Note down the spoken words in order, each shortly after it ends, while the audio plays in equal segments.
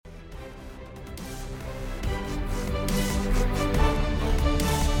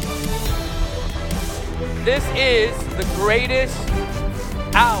This is the greatest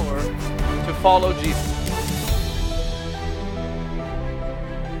hour to follow Jesus.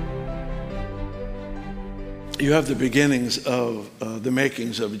 You have the beginnings of the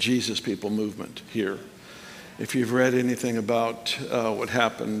makings of a Jesus People movement here. If you've read anything about what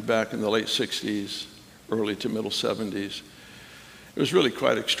happened back in the late 60s, early to middle 70s, it was really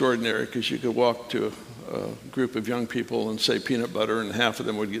quite extraordinary because you could walk to a group of young people and say peanut butter and half of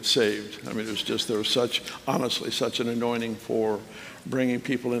them would get saved. I mean, it was just, there was such an anointing for bringing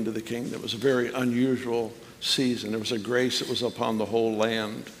people into the kingdom. It was a very unusual season. There was a grace that was upon the whole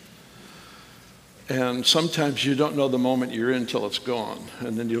land. And sometimes you don't know the moment you're in till it's gone.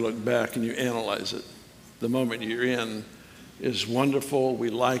 And then you look back and you analyze it. The moment you're in is wonderful. We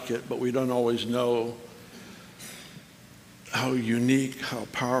like it, but we don't always know how unique, how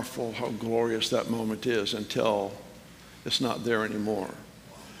powerful, how glorious that moment is until it's not there anymore.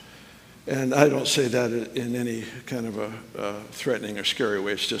 And I don't say that in any kind of a threatening or scary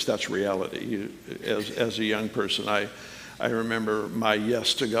way. It's just that's reality. As a young person, I remember my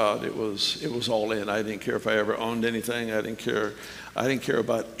yes to God. It was all in. I didn't care if I ever owned anything. I didn't care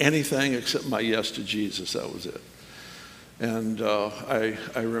about anything except my yes to Jesus. That was it. And I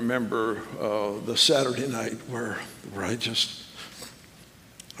remember the Saturday night where I just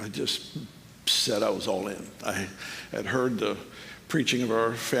said I was all in. I had heard the preaching of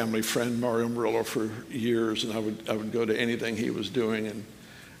our family friend Mario Murillo for years, and I would go to anything he was doing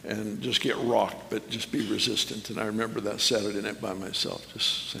and just get rocked, but just be resistant. And I remember that Saturday night by myself,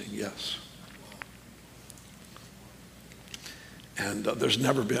 just saying yes. And there's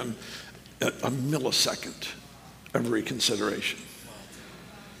never been a millisecond of reconsideration.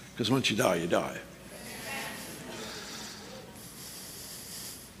 Because once you die, you die.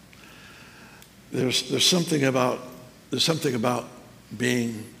 There's something about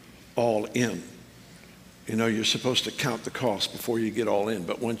being all in. You know, you're supposed to count the cost before you get all in,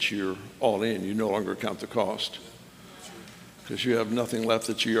 but once you're all in, you no longer count the cost. Because you have nothing left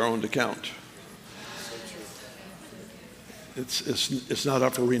that's your own to count. It's not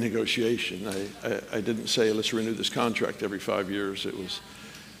up for renegotiation. I didn't say let's renew this contract every 5 years. It was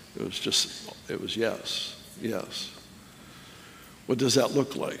yes. What does that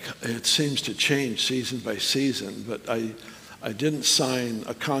look like? It seems to change season by season, but I didn't sign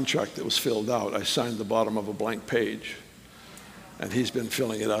a contract that was filled out. I signed the bottom of a blank page, and he's been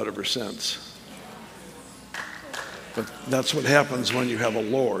filling it out ever since. But that's what happens when you have a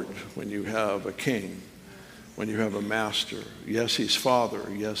Lord, when you have a king, when you have a master. Yes, he's Father.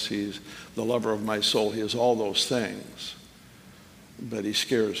 Yes, he's the lover of my soul. He is all those things. But he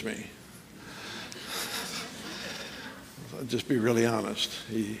scares me. I'll just be really honest.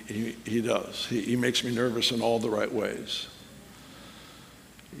 He does. He makes me nervous in all the right ways.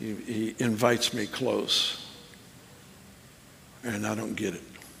 He invites me close. And I don't get it.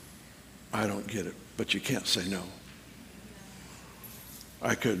 I don't get it. But you can't say no.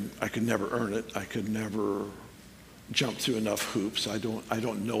 I could never earn it. I could never jump through enough hoops. I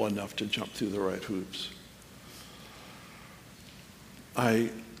don't know enough to jump through the right hoops. I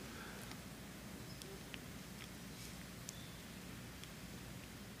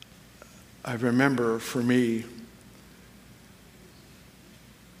remember, for me,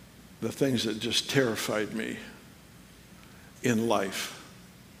 the things that just terrified me in life.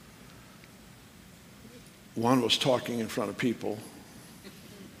 One was talking in front of people.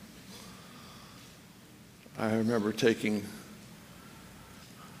 I remember taking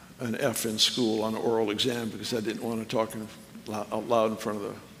an F in school on an oral exam because I didn't want to talk out loud in front of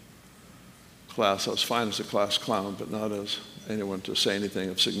the class. I was fine as a class clown, but not as anyone to say anything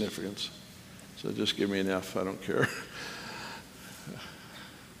of significance. So just give me an F, I don't care.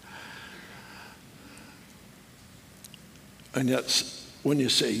 And yet, when you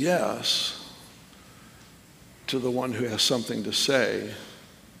say yes to the one who has something to say,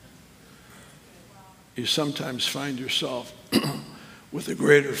 you sometimes find yourself with a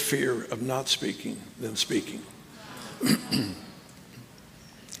greater fear of not speaking than speaking.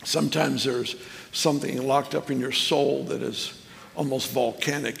 Sometimes there's something locked up in your soul that is almost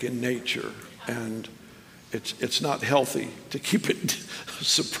volcanic in nature, and it's not healthy to keep it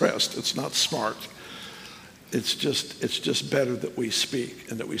suppressed. It's not smart. It's just better that we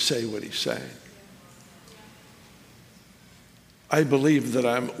speak and that we say what he's saying. I believe that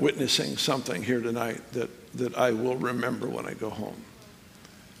I'm witnessing something here tonight that I will remember when I go home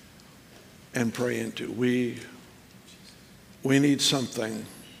and pray into. We need something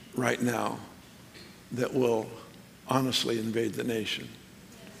right now that will honestly invade the nation.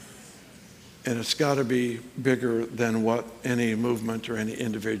 And it's got to be bigger than what any movement or any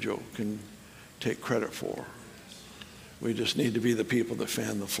individual can take credit for. We just need to be the people that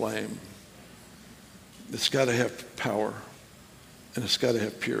fan the flame. It's got to have power, and it's got to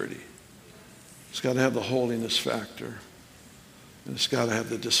have purity. It's got to have the holiness factor, and it's got to have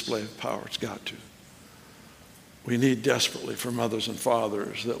the display of power. It's got to. We need desperately for mothers and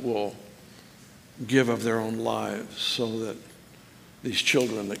fathers that will give of their own lives so that these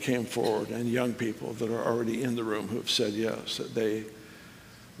children that came forward and young people that are already in the room who have said yes, that they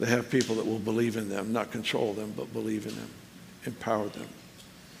have people that will believe in them, not control them, but believe in them, empower them,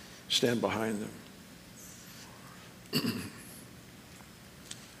 stand behind them.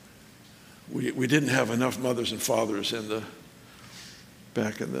 We didn't have enough mothers and fathers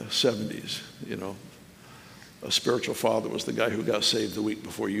back in the 70s, you know. A spiritual father was the guy who got saved the week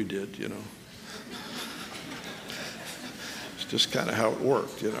before you did, you know. It's just kind of how it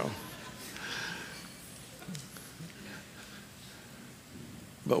worked, you know.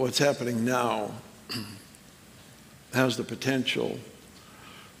 But what's happening now has the potential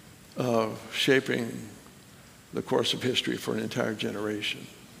of shaping the course of history for an entire generation.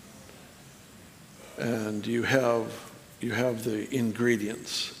 And you have the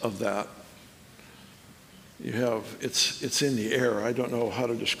ingredients of that. It's in the air. I don't know how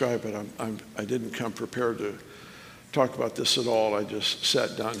to describe it. I didn't come prepared to talk about this at all. I just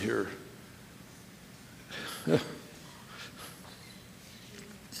sat down here.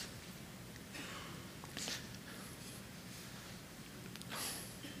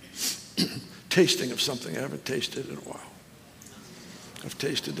 Tasting of something I haven't tasted in a while. I've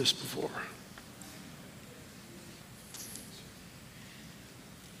tasted this before.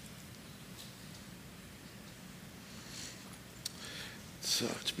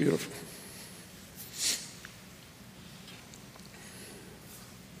 It's beautiful.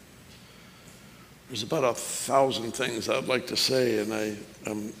 There's about 1,000 things I'd like to say, and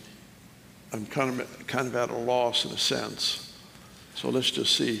I'm kind of at a loss in a sense. So let's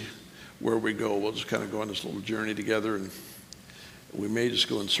just see where we go. We'll just kind of go on this little journey together, and we may just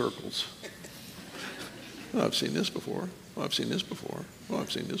go in circles. Oh, I've seen this before. Oh, I've seen this before. Oh,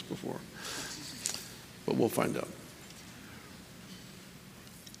 I've seen this before. But we'll find out.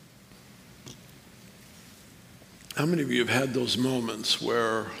 How many of you have had those moments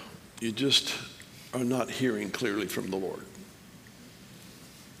where you just are not hearing clearly from the Lord?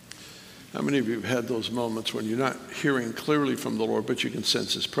 How many of you have had those moments when you're not hearing clearly from the Lord, but you can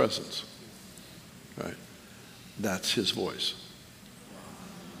sense His presence? Right? That's His voice.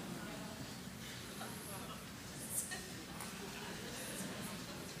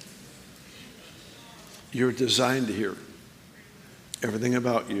 You're designed to hear. Everything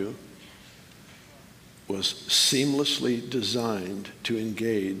about you was seamlessly designed to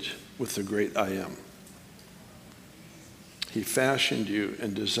engage with the great I Am. He fashioned you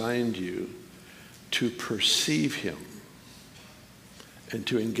and designed you to perceive Him and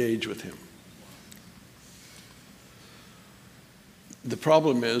to engage with Him. The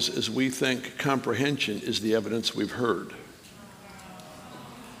problem is we think comprehension is the evidence we've heard.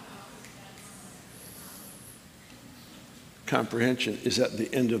 Comprehension is at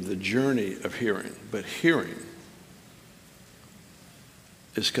the end of the journey of hearing, but hearing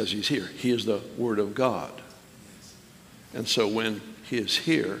is because He's here. He is the Word of God. And so when He is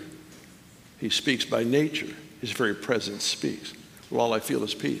here, He speaks by nature. His very presence speaks. Well, all I feel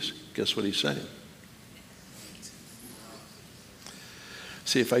is peace. Guess what He's saying?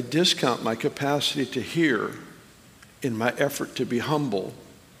 See, if I discount my capacity to hear in my effort to be humble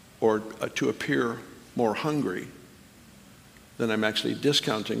or to appear more hungry, then I'm actually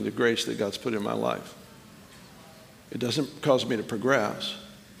discounting the grace that God's put in my life. It doesn't cause me to progress.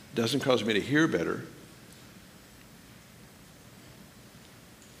 It doesn't cause me to hear better.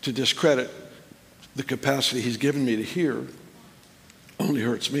 To discredit the capacity He's given me to hear only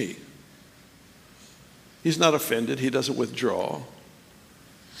hurts me. He's not offended. He doesn't withdraw.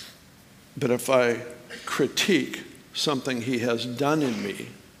 But if I critique something He has done in me,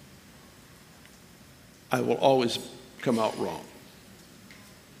 I will always come out wrong.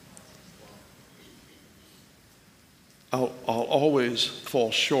 I'll always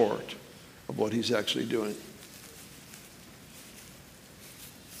fall short of what He's actually doing.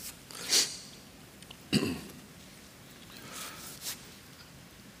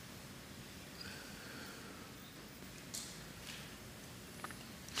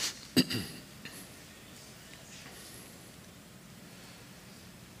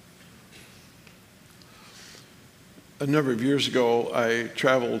 A number of years ago, I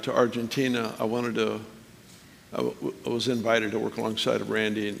traveled to Argentina. I was invited to work alongside of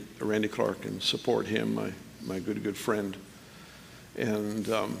Randy Clark and support him, my good friend. And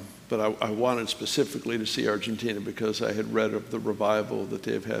But I wanted specifically to see Argentina because I had read of the revival that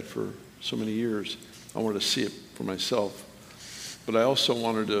they've had for so many years. I wanted to see it for myself. But I also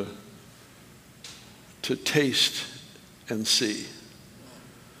wanted to taste and see.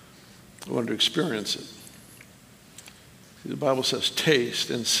 I wanted to experience it. The Bible says, taste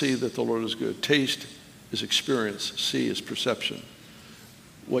and see that the Lord is good. Taste is experience. See is perception.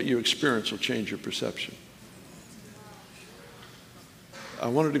 What you experience will change your perception. I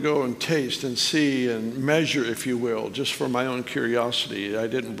wanted to go and taste and see and measure, if you will, just for my own curiosity. I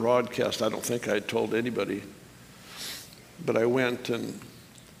didn't broadcast. I don't think I told anybody. But I went and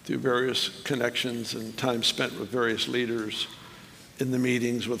through various connections and time spent with various leaders in the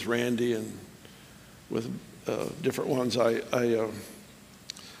meetings with Randy and with different ones, I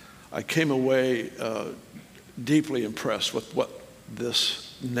came away deeply impressed with what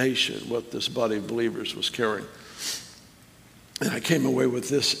this nation, what this body of believers was carrying. And I came away with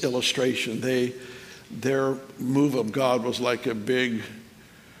this illustration. Their move of God was like a big,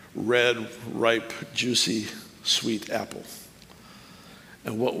 red, ripe, juicy, sweet apple.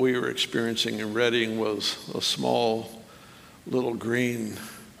 And what we were experiencing in Redding was a small, little green,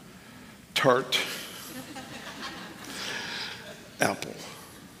 tart apple.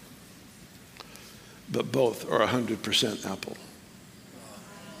 But both are 100% apple.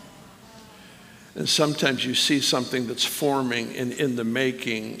 And sometimes you see something that's forming and in the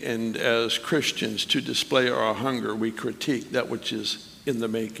making, and as Christians, to display our hunger, we critique that which is in the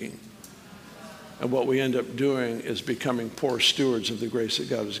making. And what we end up doing is becoming poor stewards of the grace that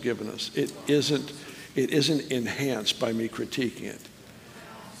God has given us. It isn't enhanced by me critiquing it.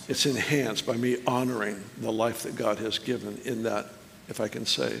 It's enhanced by me honoring the life that God has given in that, if I can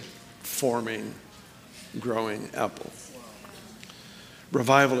say, forming, growing apple.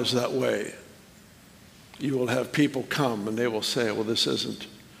 Revival is that way. You will have people come and they will say, well, this isn't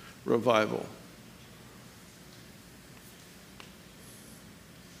revival.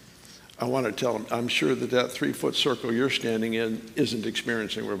 I want to tell them, I'm sure that 3-foot circle you're standing in isn't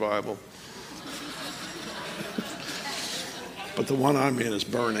experiencing revival. But the one I'm in is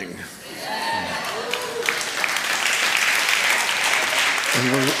burning.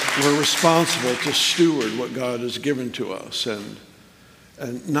 And we're responsible to steward what God has given to us and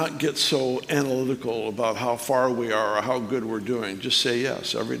not get so analytical about how far we are or how good we're doing. Just say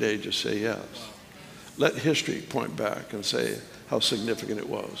yes. Every day, just say yes. Let history point back and say how significant it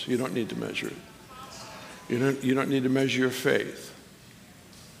was. You don't need to measure it. You don't need to measure your faith.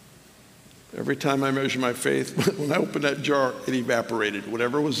 Every time I measure my faith, when I open that jar, it evaporated.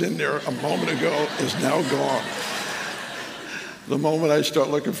 Whatever was in there a moment ago is now gone. The moment I start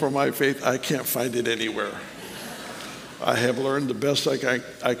looking for my faith, I can't find it anywhere. I have learned the best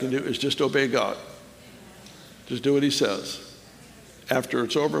I can do is just obey God. Just do what he says. After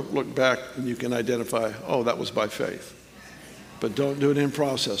it's over, look back and you can identify, oh, that was by faith. But don't do it in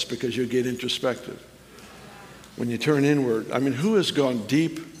process because you'll get introspective. When you turn inward, I mean, who has gone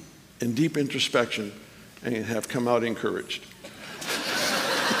deep in deep introspection and have come out encouraged?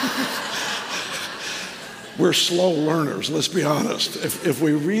 We're slow learners, let's be honest. If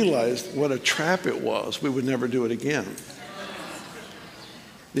we realized what a trap it was, we would never do it again.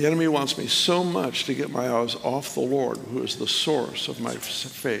 The enemy wants me so much to get my eyes off the Lord, who is the source of my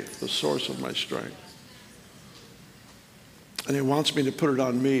faith, the source of my strength. And he wants me to put it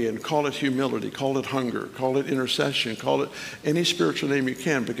on me and call it humility, call it hunger, call it intercession, call it any spiritual name you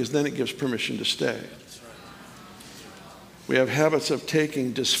can, because then it gives permission to stay. We have habits of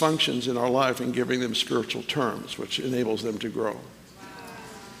taking dysfunctions in our life and giving them spiritual terms, which enables them to grow.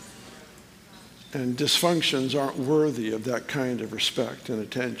 And dysfunctions aren't worthy of that kind of respect and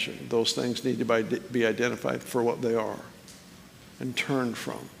attention. Those things need to be identified for what they are and turned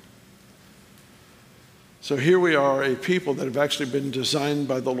from. So here we are, a people that have actually been designed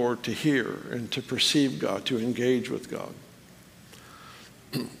by the Lord to hear and to perceive God, to engage with God.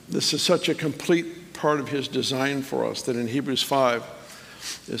 This is such a complete part of his design for us that in Hebrews 5,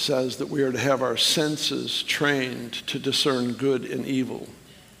 it says that we are to have our senses trained to discern good and evil.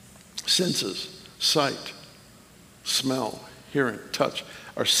 Senses, sight, smell, hearing, touch,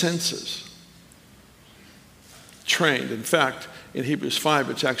 our senses trained. In fact, in Hebrews 5,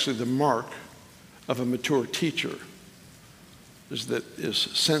 it's actually the mark of a mature teacher is that his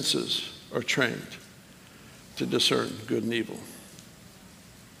senses are trained to discern good and evil.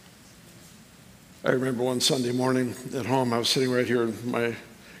 I remember one Sunday morning at home, I was sitting right here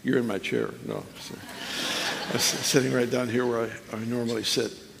you're in my chair. No. I was sitting right down here where I normally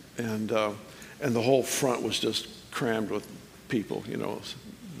sit. And the whole front was just crammed with people, you know.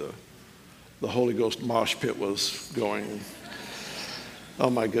 The Holy Ghost mosh pit was going. Oh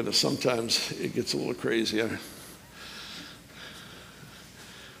my goodness, sometimes it gets a little crazy.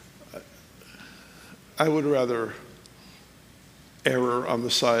 I would rather err on the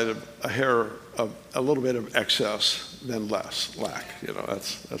side of a little bit of excess than lack. You know,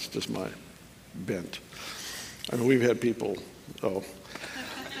 that's just my bent. I mean, we've had people,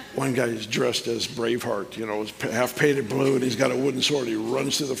 one guy is dressed as Braveheart, you know, half painted blue, and he's got a wooden sword. He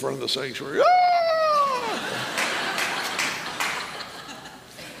runs through the front of the sanctuary.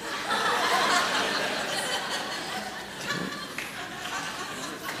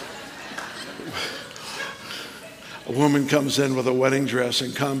 A woman comes in with a wedding dress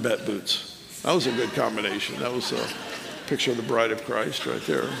and combat boots. That was a good combination. That was a picture of the bride of Christ right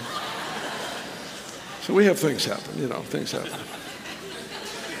there. So we have things happen, you know, things happen.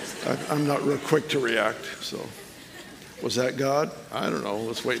 I'm not real quick to react, so. Was that God? I don't know.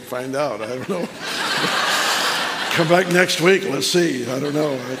 Let's wait and find out. I don't know. Come back next week. Let's see. I don't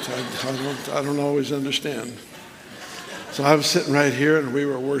know. I don't always understand. So I was sitting right here, and we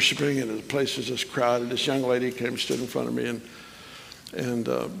were worshiping, and the place was just crowded. This young lady came, stood in front of me, and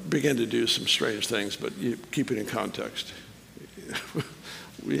began to do some strange things, but you keep it in context.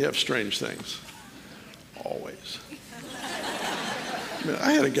 We have strange things, always. I mean,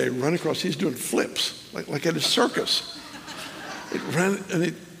 I had a guy run across, he's doing flips, like at a circus. It ran,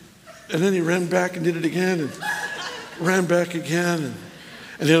 and then he ran back and did it again, and ran back again,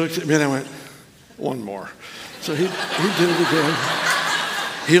 and he looked at me, and I went, one more. So he did it again.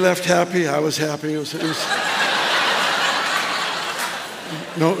 He left happy. I was happy.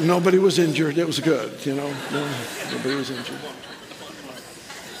 Nobody was injured. It was good, you know. Nobody was injured.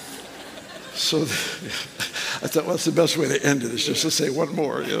 So I thought, well, that's the best way to end it, is just to say one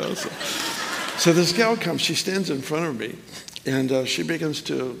more, you know. So this gal comes. She stands in front of me, and she begins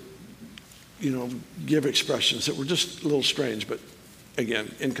to, you know, give expressions that were just a little strange, but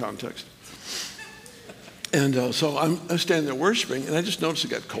again, in context. And so I'm standing there worshiping, and I just noticed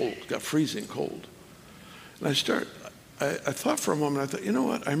it got cold, got freezing cold. And I thought for a moment, I thought, you know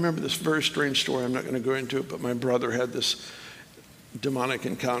what? I remember this very strange story. I'm not going to go into it, but my brother had this demonic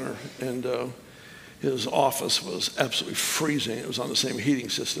encounter, and his office was absolutely freezing. It was on the same heating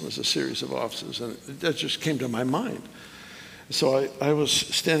system as a series of offices, and that just came to my mind. So I was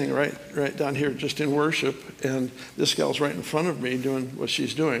standing right down here just in worship, and this gal's right in front of me doing what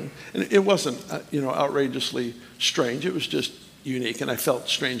she's doing. And it wasn't, outrageously strange. It was just unique, and I felt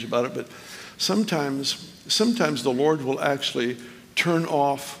strange about it. But sometimes the Lord will actually turn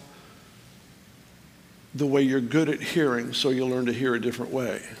off the way you're good at hearing, so you'll learn to hear a different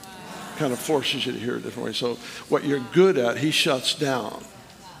way. Kind of forces you to hear a different way. So what you're good at, he shuts down,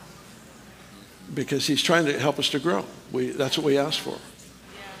 because he's trying to help us to grow. That's what we ask for.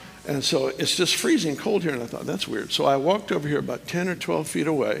 And so it's just freezing cold here, and I thought, that's weird. So I walked over here about 10 or 12 feet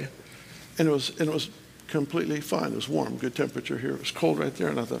away, and it was completely fine. It was warm, good temperature here. It was cold right there,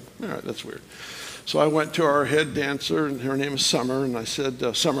 and I thought, all right, that's weird. So I went to our head dancer, and her name is Summer, and I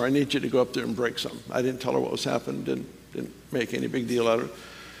said, Summer, I need you to go up there and break something. I didn't tell her what was happening, didn't make any big deal out of it.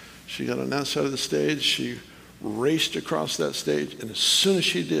 She got on that side of the stage. She raced across that stage, and as soon as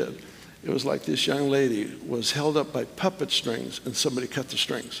she did, it was like this young lady was held up by puppet strings, and somebody cut the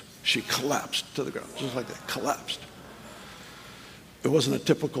strings. She collapsed to the ground, just like that, collapsed. It wasn't a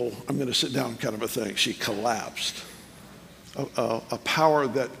typical, I'm going to sit down kind of a thing. She collapsed. A power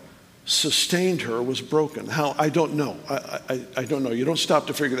that sustained her was broken. How? I don't know. I don't know. You don't stop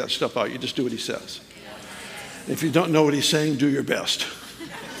to figure that stuff out. You just do what he says. If you don't know what he's saying, do your best.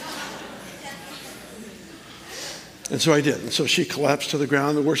 And so I did. And so she collapsed to the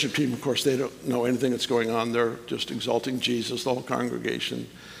ground. The worship team, of course, they don't know anything that's going on. They're just exalting Jesus, the whole congregation.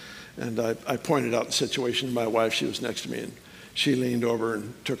 And I pointed out the situation to my wife. She was next to me, and she leaned over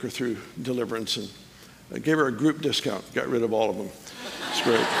and took her through deliverance, and I gave her a group discount, got rid of all of them. It's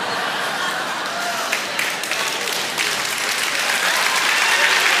great.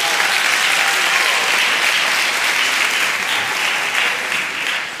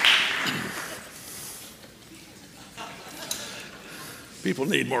 People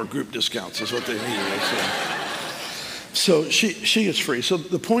need more group discounts is what they need. So she gets free. So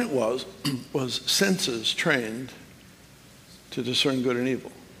the point was senses trained to discern good and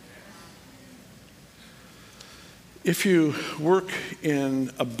evil. If you work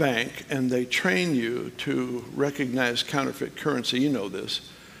in a bank and they train you to recognize counterfeit currency, you know this,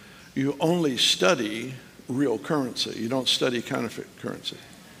 you only study real currency. You don't study counterfeit currency.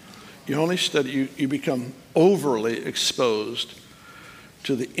 You only study, you become overly exposed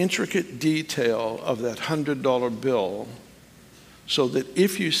to the intricate detail of that $100 bill, so that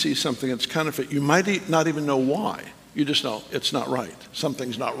if you see something that's counterfeit, you might not even know why. You just know it's not right.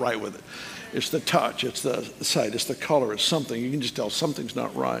 Something's not right with it. It's the touch, it's the sight, it's the color, it's something. You can just tell something's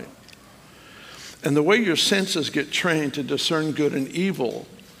not right. And the way your senses get trained to discern good and evil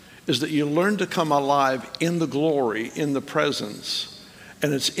is that you learn to come alive in the glory, in the presence.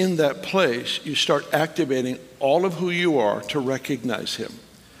 And it's in that place you start activating all of who you are to recognize him.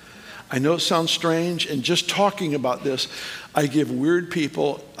 I know it sounds strange, and just talking about this, I give weird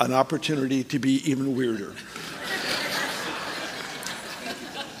people an opportunity to be even weirder.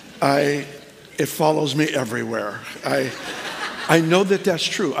 It follows me everywhere. I know that that's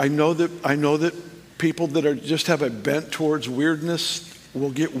true. I know that people that are just have a bent towards weirdness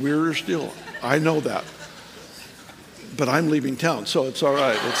will get weirder still. I know that. But I'm leaving town, so it's all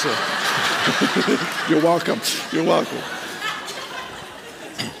right. You're welcome. You're welcome.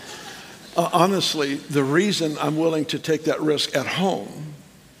 Honestly, the reason I'm willing to take that risk at home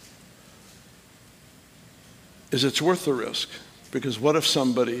is it's worth the risk. Because what if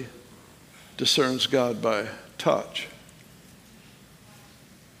somebody discerns God by touch?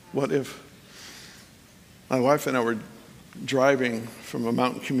 What if my wife and I were driving from a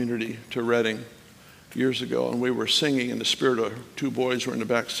mountain community to Redding years ago, and we were singing in the spirit of two boys were in the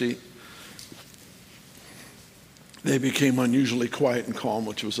back seat. They became unusually quiet and calm,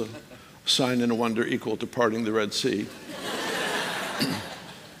 which was a sign and a wonder equal to parting the Red Sea.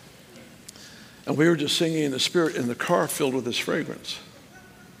 And we were just singing in the spirit in the car filled with this fragrance.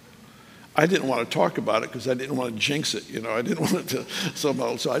 I didn't want to talk about it because I didn't want to jinx it, I didn't want it to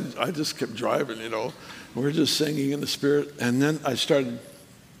somehow, so I just kept driving, We were just singing in the spirit, and then I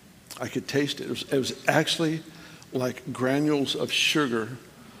could taste it. It was actually like granules of sugar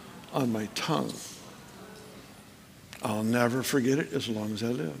on my tongue. I'll never forget it as long as I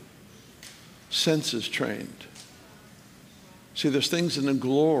live. Senses trained. See, there's things in the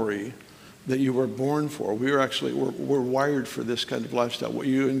glory that you were born for. We're wired for this kind of lifestyle. What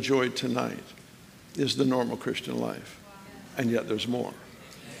you enjoy tonight is the normal Christian life. And yet there's more.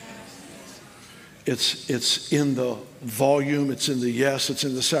 It's in the volume, it's in the yes, it's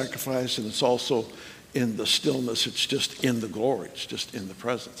in the sacrifice, and it's also in the stillness. It's just in the glory. It's just in the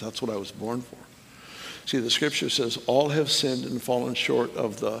presence. That's what I was born for. See, the scripture says, all have sinned and fallen short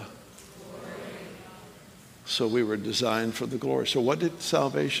of the glory. So we were designed for the glory. So what did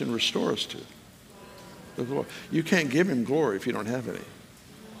salvation restore us to? The glory. You can't give him glory if you don't have any.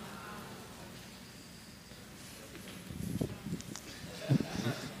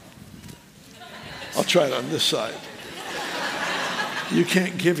 I'll try it on this side. You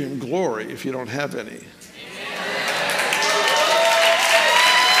can't give him glory if you don't have any.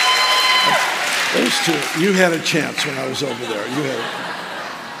 Those two, you had a chance when I was over there.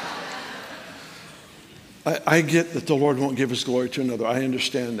 I get that the Lord won't give his glory to another. I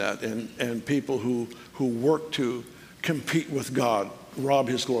understand that. And people who work to compete with God rob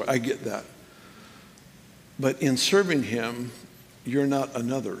his glory. I get that. But in serving him, you're not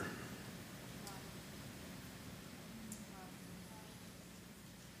another.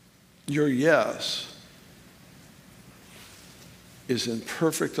 Your yes is in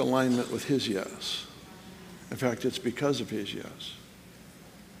perfect alignment with his yes. In fact, it's because of his yes.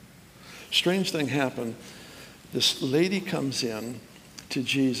 Strange thing happened. This lady comes in to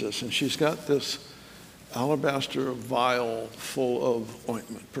Jesus, and she's got this alabaster vial full of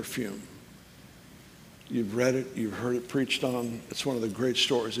ointment, perfume. You've read it, you've heard it preached on. It's one of the great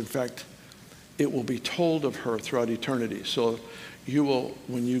stories. In fact, it will be told of her throughout eternity. So you will,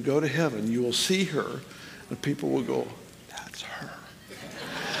 when you go to heaven, you will see her, and people will go, that's her.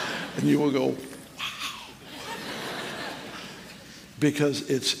 And you will go, wow. Because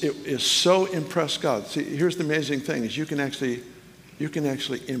it is so impressed God. See, here's the amazing thing, is you can actually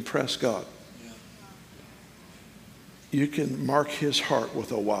impress God. You can mark his heart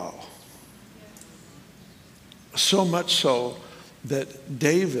with a wow. So much so that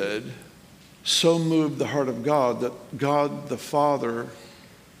David so moved the heart of God that God the Father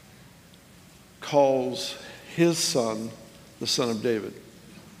calls his son the Son of David.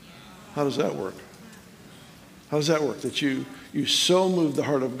 How does that work? How does that work? That you so move the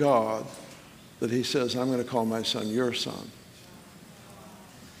heart of God that he says, I'm going to call my son your son.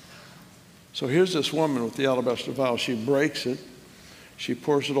 So here's this woman with the alabaster vial. She breaks it. She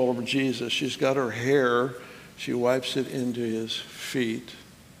pours it all over Jesus. She's got her hair. She wipes it into his feet.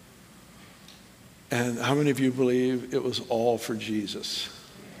 And how many of you believe it was all for Jesus?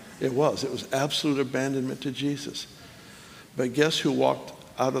 It was. It was absolute abandonment to Jesus. But guess who walked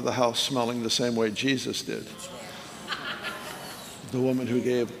out of the house smelling the same way Jesus did? The woman who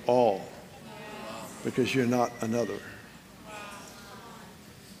gave all. Because you're not another.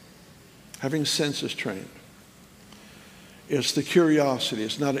 Having senses trained. It's the curiosity.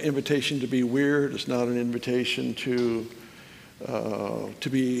 It's not an invitation to be weird. It's not an invitation to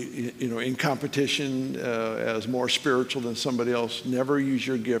be, in competition as more spiritual than somebody else. Never use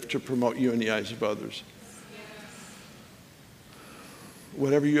your gift to promote you in the eyes of others.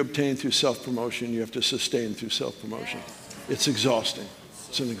 Whatever you obtain through self-promotion, you have to sustain through self-promotion. It's exhausting.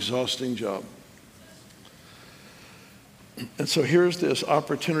 It's an exhausting job. And so here's this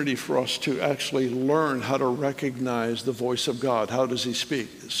opportunity for us to actually learn how to recognize the voice of God. How does he speak?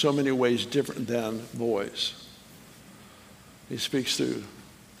 So many ways different than voice. He speaks through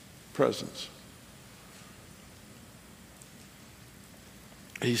presence.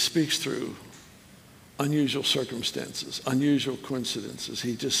 He speaks through unusual circumstances, unusual coincidences.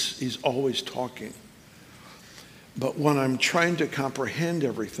 He's always talking. But when I'm trying to comprehend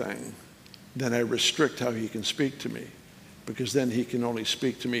everything, then I restrict how he can speak to me, because then he can only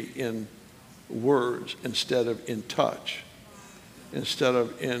speak to me in words instead of in touch, instead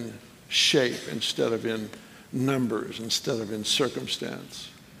of in shape, instead of in numbers, instead of in circumstance.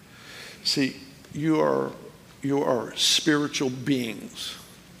 See, you are spiritual beings.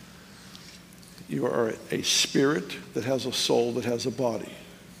 You are a spirit that has a soul that has a body.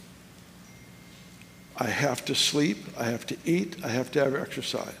 I have to sleep, I have to eat, I have to have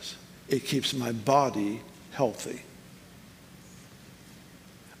exercise. It keeps my body healthy.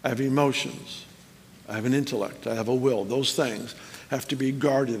 I have emotions, I have an intellect, I have a will. Those things have to be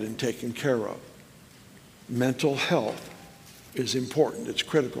guarded and taken care of. Mental health is important. It's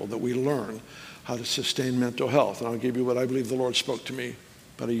critical that we learn how to sustain mental health. And I'll give you what I believe the Lord spoke to me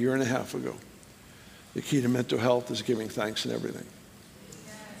about a year and a half ago. The key to mental health is giving thanks in everything.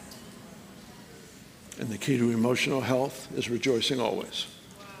 And the key to emotional health is rejoicing always.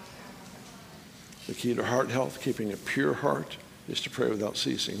 The key to heart health, keeping a pure heart, is to pray without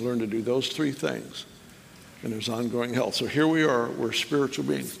ceasing. Learn to do those three things, and there's ongoing health. So here we are, we're spiritual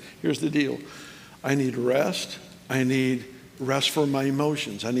beings. Here's the deal. I need rest. I need rest for my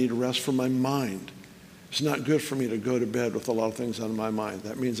emotions. I need rest for my mind. It's not good for me to go to bed with a lot of things on my mind.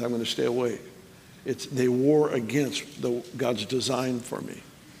 That means I'm going to stay awake. They war against God's design for me.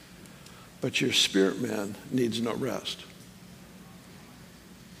 But your spirit man needs no rest.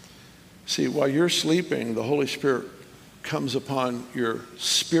 See, while you're sleeping, the Holy Spirit comes upon your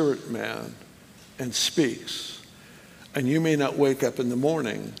spirit man and speaks. And you may not wake up in the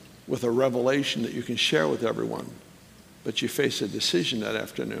morning with a revelation that you can share with everyone, but you face a decision that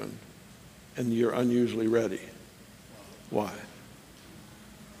afternoon, and you're unusually ready. Why?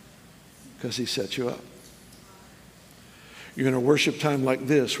 Because he set you up. You're in a worship time like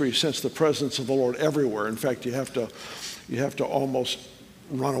this where you sense the presence of the Lord everywhere. In fact, you have to almost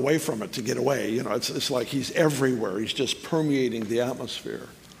run away from it to get away. It's like he's everywhere. He's just permeating the atmosphere.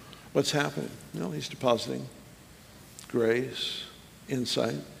 What's happening? He's depositing grace,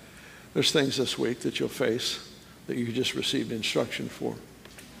 insight. There's things this week that you'll face that you just received instruction for.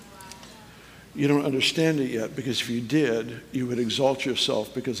 You don't understand it yet, because if you did, you would exalt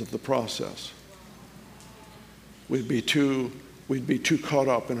yourself because of the process. We'd be too caught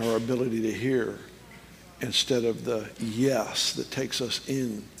up in our ability to hear instead of the yes that takes us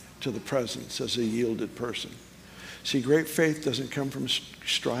in to the presence as a yielded person. See, great faith doesn't come from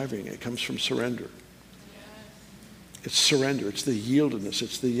striving. It comes from surrender. It's surrender. It's the yieldedness.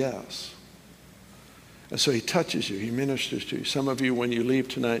 It's the yes. And so he touches you. He ministers to you. Some of you, when you leave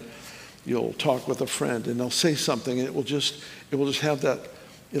tonight, you'll talk with a friend and they'll say something, and it will just have that,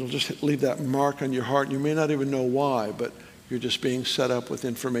 it'll just leave that mark on your heart. You may not even know why, but you're just being set up with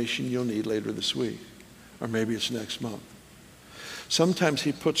information you'll need later this week, or maybe it's next month. Sometimes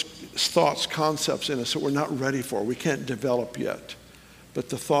he puts thoughts, concepts in us that we're not ready for. We can't develop yet, but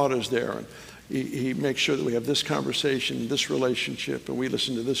the thought is there. And he makes sure that we have this conversation, this relationship, and we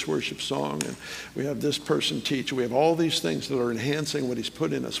listen to this worship song, and we have this person teach. We have all these things that are enhancing what he's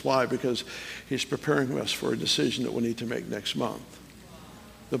put in us. Why? Because he's preparing us for a decision that we'll need to make next month.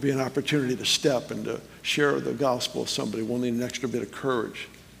 There'll be an opportunity to step and to share the gospel with somebody. We'll need an extra bit of courage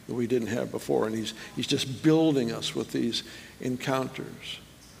that we didn't have before, and he's just building us with these encounters.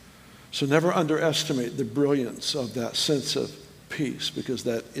 So never underestimate the brilliance of that sense of peace, because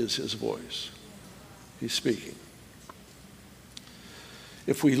that is his voice. He's speaking.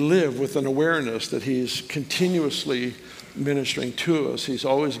 If we live with an awareness that he's continuously ministering to us, he's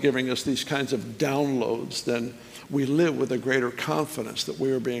always giving us these kinds of downloads, then we live with a greater confidence that we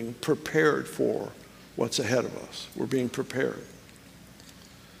are being prepared for what's ahead of us. We're being prepared.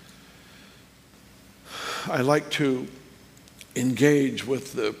 I like to engage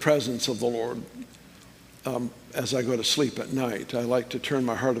with the presence of the Lord as I go to sleep at night. I like to turn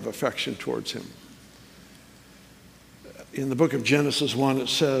my heart of affection towards him. In the book of Genesis 1, it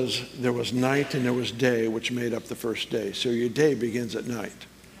says, there was night and there was day, which made up the first day. So your day begins at night.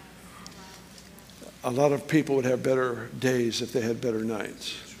 A lot of people would have better days if they had better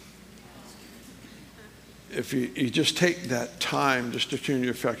nights. If you just take that time just to tune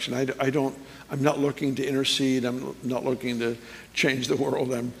your affection. I'm not looking to intercede. I'm not looking to change the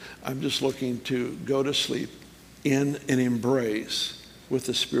world. I'm just looking to go to sleep in an embrace with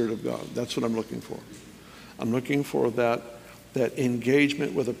the Spirit of God. That's what I'm looking for. I'm looking for that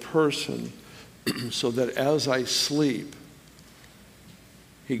engagement with a person so that as I sleep,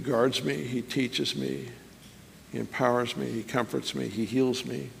 he guards me, he teaches me, he empowers me, he comforts me, he heals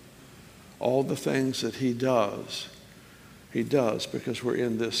me. All the things that he does because we're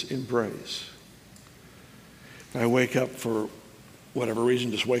in this embrace. If I wake up for whatever reason,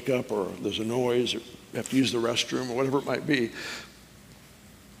 just wake up, or there's a noise, or have to use the restroom, or whatever it might be,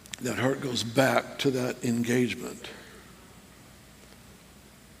 that heart goes back to that engagement.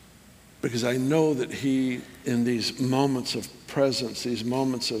 Because I know that he, in these moments of presence, these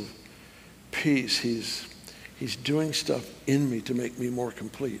moments of peace, he's doing stuff in me to make me more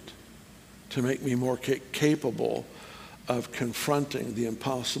complete, to make me more capable of confronting the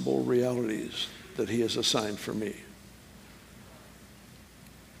impossible realities that he has assigned for me.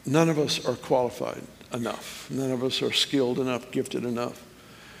 None of us are qualified enough. None of us are skilled enough, gifted enough.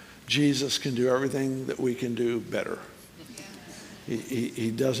 Jesus can do everything that we can do better.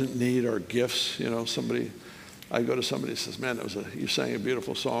 He doesn't need our gifts. You know, I go to somebody who says, man, you sang a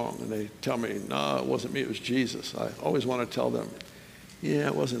beautiful song. And they tell me, no, it wasn't me, it was Jesus. I always want to tell them, yeah,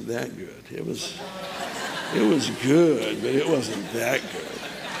 it wasn't that good. It was good, but it wasn't that good.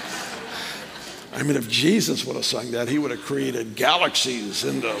 I mean, if Jesus would have sung that, he would have created galaxies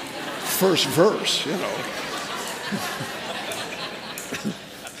in the first verse, you know.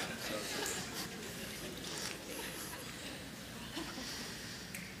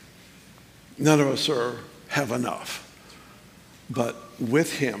 None of us have enough. But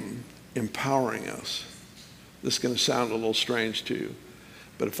with him empowering us, this is going to sound a little strange to you,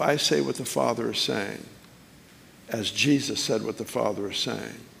 but if I say what the Father is saying, as Jesus said what the Father is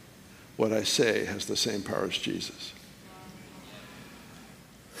saying, what I say has the same power as Jesus.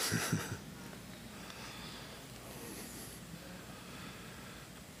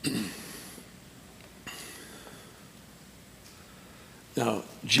 Now,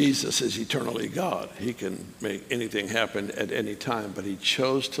 Jesus is eternally God. He can make anything happen at any time, but he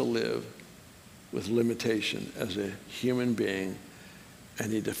chose to live with limitation as a human being,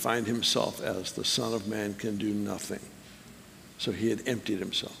 and he defined himself as the Son of Man can do nothing. So he had emptied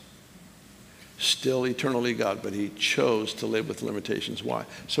himself. Still eternally God, but he chose to live with limitations. Why?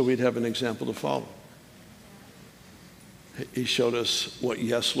 So we'd have an example to follow. He showed us what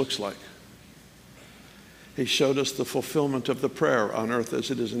yes looks like. He showed us the fulfillment of the prayer on earth as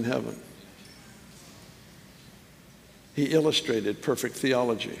it is in heaven. He illustrated perfect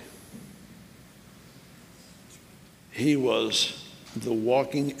theology. He was the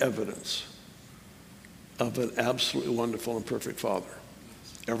walking evidence of an absolutely wonderful and perfect Father.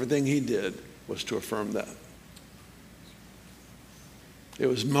 Everything he did was to affirm that. It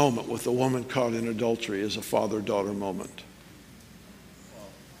was moment with the woman caught in adultery as a father-daughter moment.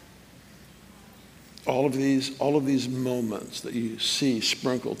 All of these moments that you see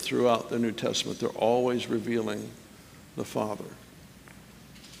sprinkled throughout the New Testament, they're always revealing the Father.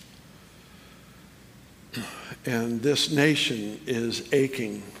 And this nation is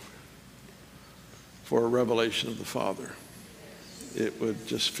aching for a revelation of the Father. It would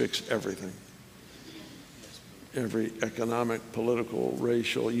just fix everything. Every economic, political,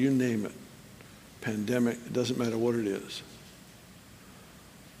 racial, you name it. Pandemic, it doesn't matter what it is.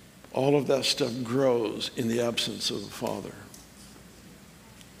 All of that stuff grows in the absence of the Father.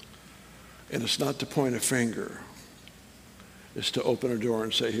 And it's not to point a finger. It's to open a door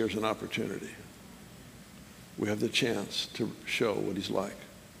and say, here's an opportunity. We have the chance to show what he's like.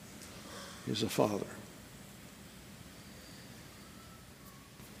 He's a Father.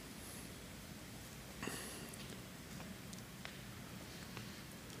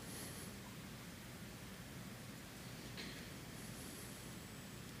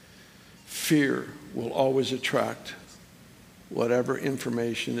 Fear will always attract whatever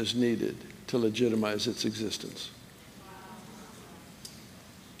information is needed to legitimize its existence.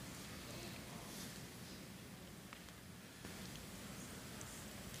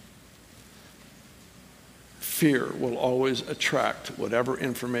 Fear will always attract whatever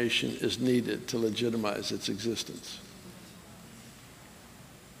information is needed to legitimize its existence.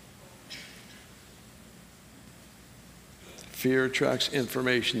 Fear attracts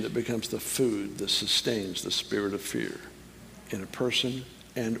information that becomes the food that sustains the spirit of fear. in a person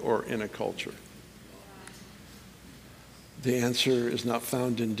and or in a culture? The answer is not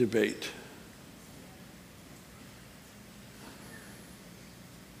found in debate.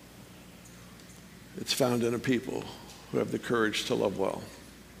 It's found in a people who have the courage to love well.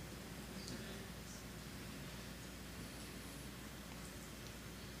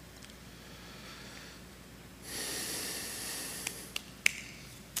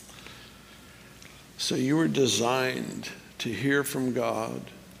 So you were designed to hear from God,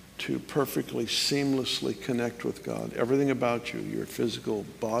 to perfectly, seamlessly connect with God. Everything about you, your physical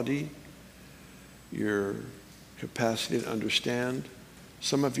body, your capacity to understand.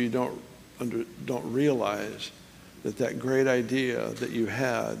 Some of you don't realize that great idea that you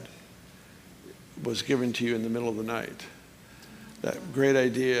had was given to you in the middle of the night. That great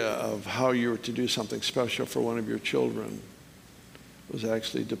idea of how you were to do something special for one of your children was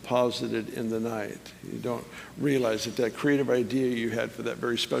actually deposited in the night. You don't realize that creative idea you had for that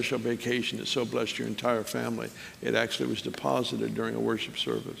very special vacation that so blessed your entire family, it actually was deposited during a worship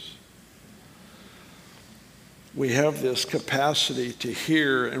service. We have this capacity to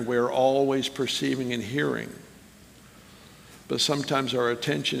hear, and we're always perceiving and hearing. But sometimes our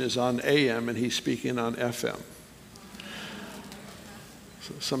attention is on AM and he's speaking on FM.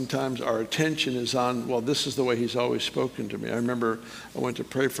 So sometimes our attention is on, well, this is the way he's always spoken to me. I remember I went to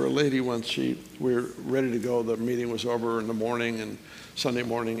pray for a lady once. We were ready to go. The meeting was over in the morning, and Sunday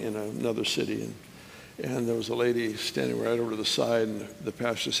morning in another city. And there was a lady standing right over to the side, and the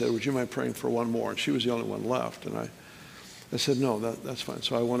pastor said, would you mind praying for one more? And she was the only one left. And I said, no, that's fine.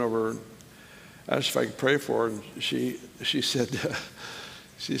 So I went over and asked if I could pray for her, and she said,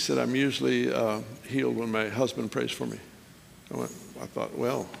 I'm usually healed when my husband prays for me. I thought,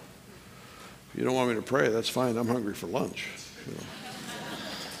 well, if you don't want me to pray, that's fine. I'm hungry for lunch. You know.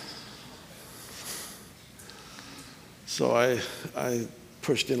 So I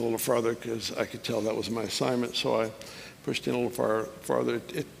pushed in a little farther because I could tell that was my assignment. So I pushed in a little farther.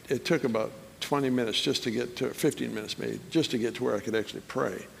 It took about 20 minutes just to get to, 15 minutes maybe, just to get to where I could actually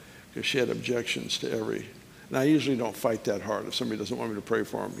pray, because she had objections to every. And I usually don't fight that hard. If somebody doesn't want me to pray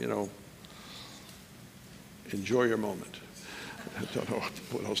for them, enjoy your moment. I don't know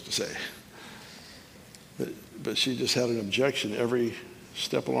what else to say. But she just had an objection every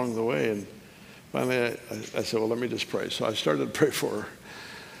step along the way. And finally I said, well, let me just pray. So I started to pray for her.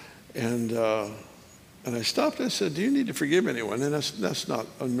 And I stopped and I said, do you need to forgive anyone? And that's not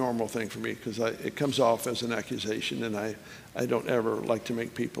a normal thing for me, because it comes off as an accusation, and I don't ever like to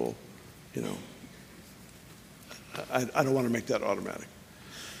make people, I don't want to make that automatic.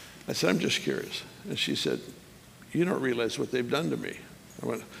 I said, I'm just curious. And she said, you don't realize what they've done to me. I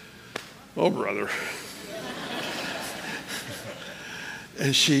went, oh, brother.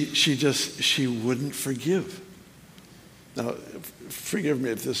 And she wouldn't forgive. Now, forgive me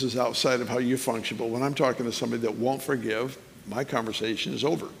if this is outside of how you function, but when I'm talking to somebody that won't forgive, my conversation is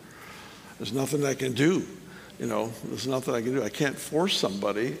over. There's nothing I can do. There's nothing I can do. I can't force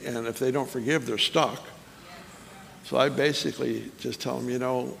somebody, and if they don't forgive, they're stuck. So I basically just tell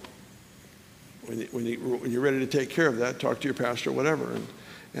them, when you're ready to take care of that, talk to your pastor, whatever.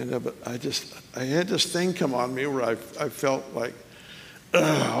 But I had this thing come on me where I felt like,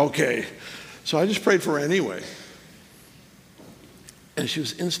 okay. So I just prayed for her anyway. And she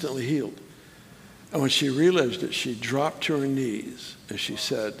was instantly healed. And when she realized it, she dropped to her knees and she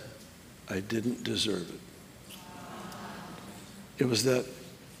said, I didn't deserve it. It was that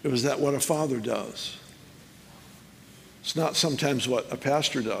what a father does. It's not sometimes what a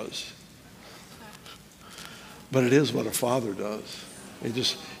pastor does, but it is what a father does.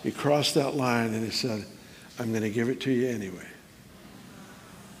 He crossed that line and he said, I'm going to give it to you anyway.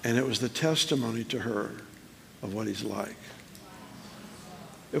 And it was the testimony to her of what he's like.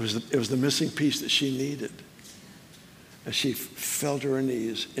 It was the missing piece that she needed. And she fell to her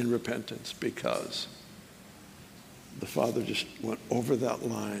knees in repentance because the father just went over that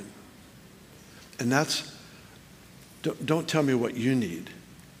line. And don't tell me what you need.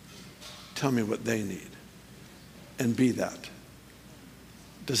 Tell me what they need. And be that.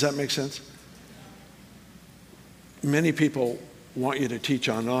 Does that make sense? Many people want you to teach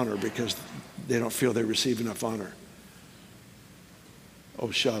on honor because they don't feel they receive enough honor. Oh,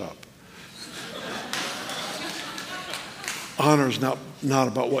 shut up. Honor is not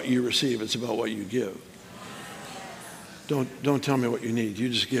about what you receive, it's about what you give. Don't tell me what you need. You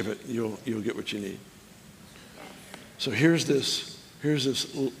just give it, you'll get what you need. So here's this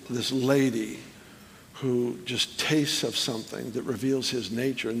lady who just tastes of something that reveals his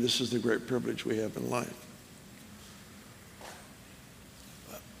nature, and this is the great privilege we have in life.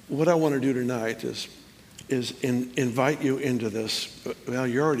 What I want to do tonight is is invite you into this. Well,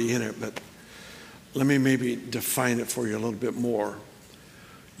 you're already in it, but let me maybe define it for you a little bit more.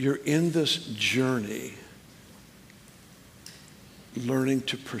 You're in this journey learning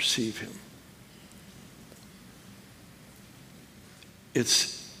to perceive him.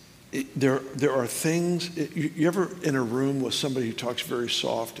 There are things, you ever in a room with somebody who talks very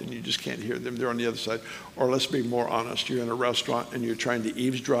soft and you just can't hear them, they're on the other side, or let's be more honest, you're in a restaurant and you're trying to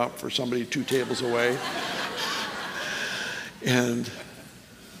eavesdrop for somebody 2 tables away, and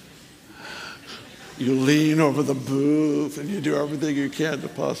you lean over the booth and you do everything you can to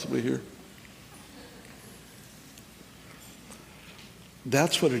possibly hear.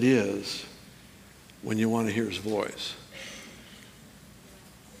 That's what it is when you want to hear his voice.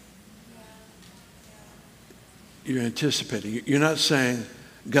 You're anticipating. You're not saying,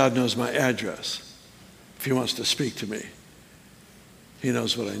 God knows my address. If he wants to speak to me, he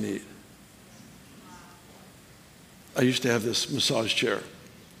knows what I need. I used to have this massage chair.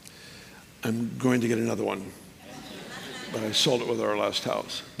 I'm going to get another one, but I sold it with our last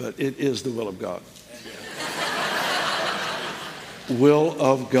house. But it is the will of God. Will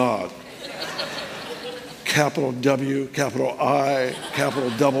of God. Capital W, capital I,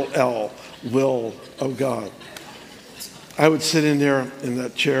 capital double L. Will of God. I would sit in there in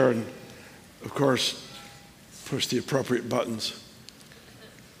that chair and, of course, push the appropriate buttons.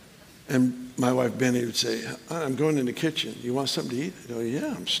 And my wife, Benny, would say, I'm going in the kitchen. You want something to eat? I go,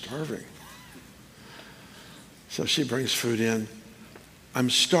 yeah, I'm starving. So she brings food in. I'm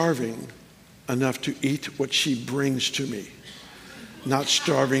starving enough to eat what she brings to me. Not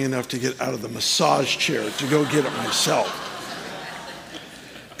starving enough to get out of the massage chair to go get it myself.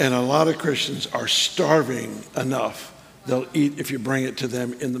 And a lot of Christians are starving enough. They'll eat if you bring it to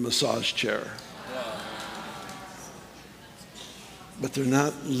them in the massage chair. But they're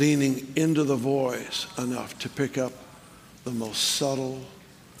not leaning into the voice enough to pick up the most subtle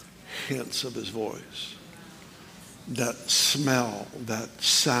hints of his voice. That smell, that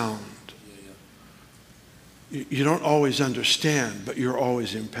sound. You don't always understand, but you're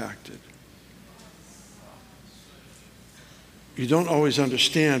always impacted. You don't always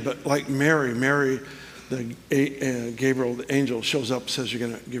understand, but like Mary, Gabriel, the angel, shows up and says, you're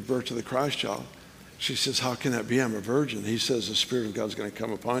going to give birth to the Christ child. She says, how can that be? I'm a virgin. He says, the Spirit of God's going to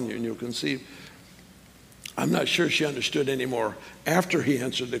come upon you and you'll conceive. I'm not sure she understood any more after he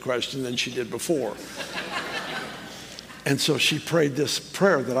answered the question than she did before. And so she prayed this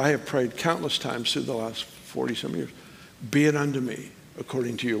prayer that I have prayed countless times through the last 40-some years. Be it unto me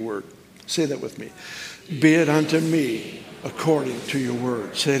according to your word. Say that with me. Be it unto me according to your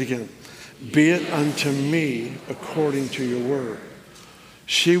word. Say it again. Be it unto me according to your word.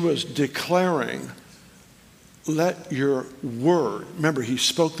 She was declaring, let your word, remember he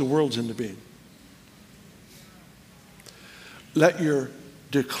spoke the worlds into being. Let your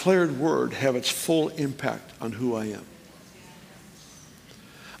declared word have its full impact on who I am.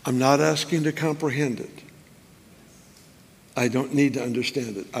 I'm not asking to comprehend it. I don't need to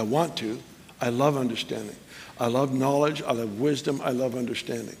understand it. I want to. I love understanding. I love knowledge. I love wisdom. I love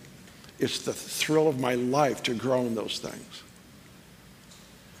understanding. It's the thrill of my life to grow in those things.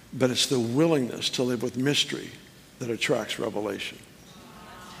 But it's the willingness to live with mystery that attracts revelation.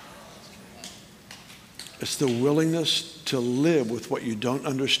 It's the willingness to live with what you don't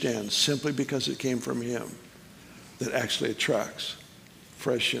understand simply because it came from him that actually attracts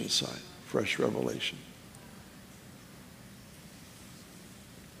fresh insight, fresh revelation.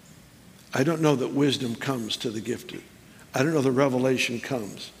 I don't know that wisdom comes to the gifted. I don't know that revelation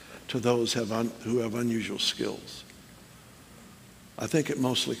comes to those who have unusual skills. I think it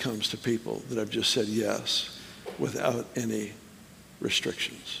mostly comes to people that have just said yes without any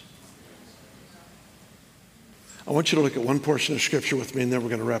restrictions. I want you to look at one portion of Scripture with me, and then we're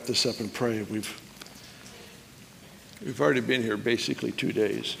going to wrap this up and pray. We've already been here basically 2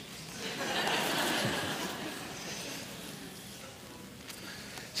 days.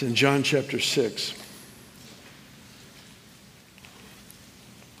 It's in John chapter 6.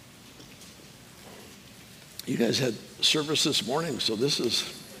 You guys had service this morning, so this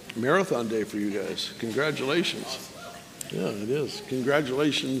is marathon day for you guys. Congratulations. Yeah, it is.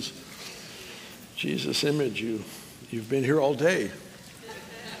 Congratulations. Jesus image, you've been here all day.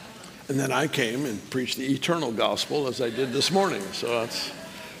 And then I came and preached the eternal gospel as I did this morning. So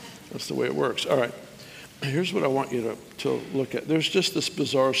that's the way it works. All right. Here's what I want you to look at. There's just this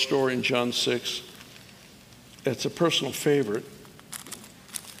bizarre story in John 6. It's a personal favorite.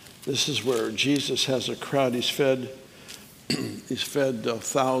 This is where Jesus has a crowd. He's fed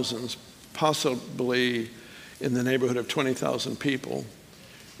thousands, possibly in the neighborhood of 20,000 people.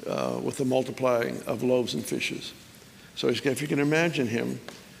 with the multiplying of loaves and fishes. So if you can imagine him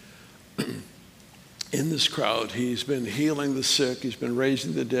in this crowd, he's been healing the sick, he's been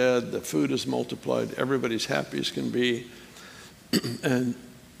raising the dead, the food is multiplied, everybody's happy as can be, and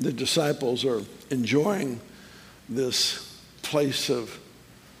the disciples are enjoying this place of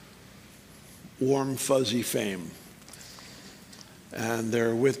warm, fuzzy fame. And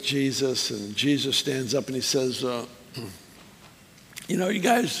they're with Jesus, and Jesus stands up and he says, you know, you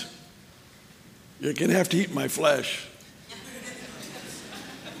guys, you're going to have to eat my flesh.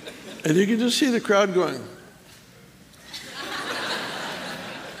 And you can just see the crowd going,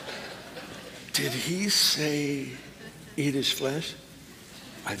 did he say eat his flesh?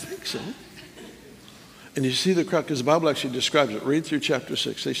 I think so. And you see the crowd, because the Bible actually describes it. Read through chapter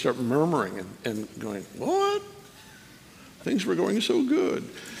 6. They start murmuring and going, what? Things were going so good.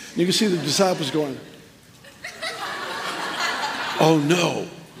 And you can see the disciples going, oh no,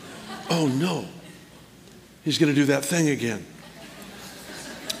 oh no. He's going to do that thing again.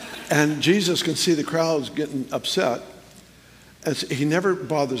 And Jesus can see the crowds getting upset. As he never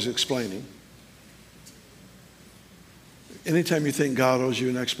bothers explaining. Anytime you think God owes you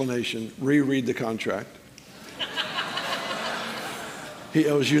an explanation, reread the contract. He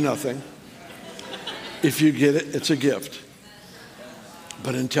owes you nothing. If you get it, it's a gift.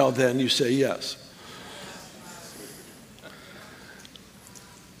 But until then, you say yes.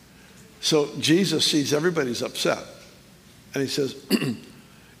 So Jesus sees everybody's upset. And he says,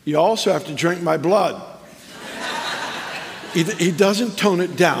 you also have to drink my blood. He doesn't tone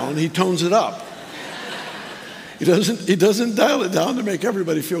it down, he tones it up. He doesn't dial it down to make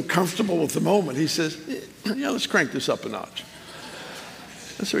everybody feel comfortable with the moment. He says, yeah, let's crank this up a notch.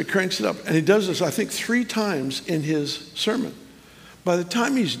 And so he cranks it up. And he does this, I think, 3 times in his sermon. By the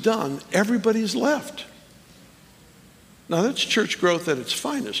time he's done, everybody's left. Now that's church growth at its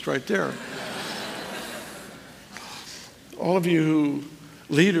finest right there. All of you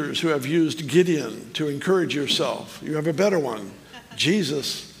leaders who have used Gideon to encourage yourself, you have a better one.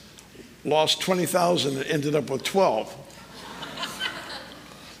 Jesus lost 20,000 and ended up with 12.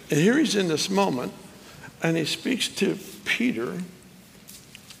 And here he's in this moment, and he speaks to Peter,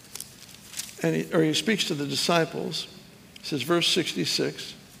 and he speaks to the disciples. It says, verse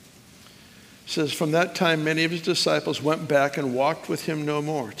 66, says, from that time many of his disciples went back and walked with him no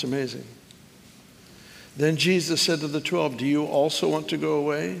more. It's amazing. Then Jesus said to the 12, do you also want to go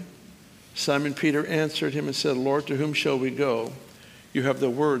away? Simon Peter answered him and said, Lord, to whom shall we go? You have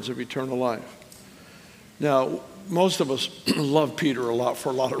the words of eternal life. Now, most of us love Peter a lot for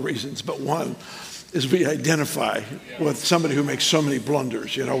a lot of reasons, but one is we identify with somebody who makes so many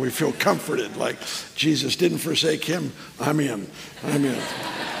blunders. You know, we feel comforted, like Jesus didn't forsake him. I'm in.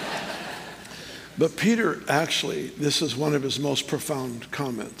 But Peter, actually, this is one of his most profound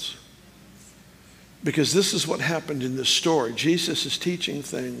comments. Because this is what happened in this story. Jesus is teaching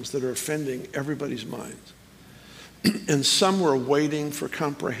things that are offending everybody's minds. And some were waiting for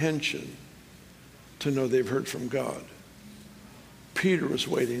comprehension to know they've heard from God. Peter was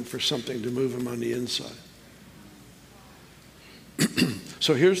waiting for something to move him on the inside.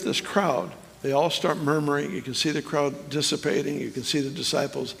 So here's this crowd. They all start murmuring. You can see the crowd dissipating. You can see the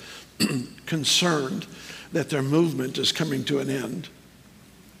disciples concerned that their movement is coming to an end.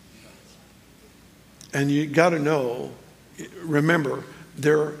 And you got to know, remember,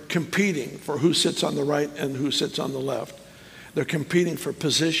 they're competing for who sits on the right and who sits on the left. They're competing for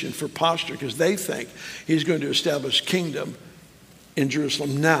position, for posture, because they think he's going to establish kingdom in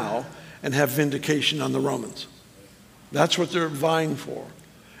Jerusalem now and have vindication on the Romans. That's what they're vying for.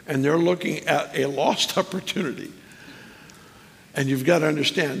 And they're looking at a lost opportunity. And you've got to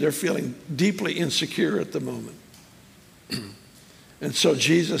understand, they're feeling deeply insecure at the moment. And so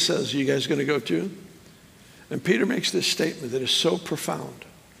Jesus says, you guys going to go too? And Peter makes this statement that is so profound.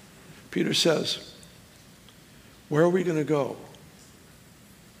 Peter says, where are we going to go?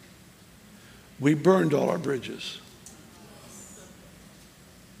 We burned all our bridges.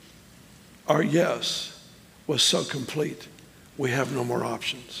 Our yes was so complete, we have no more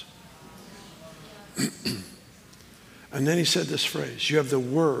options. And then he said this phrase, you have the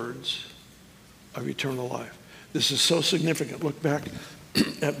words of eternal life. This is so significant. Look back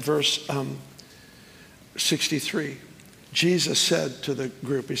at verse 63. Jesus said to the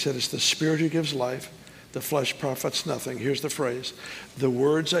group, he said, it's the Spirit who gives life, the flesh profits nothing. Here's the phrase, the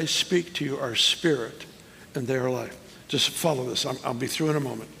words I speak to you are spirit and they are life. Just follow this. I'll be through in a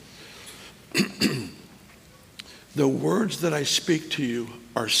moment. The words that I speak to you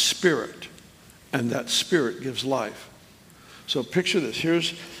are spirit, and that spirit gives life. So picture this.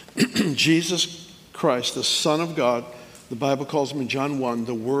 Here's Jesus Christ, the Son of God, The Bible calls him in John 1,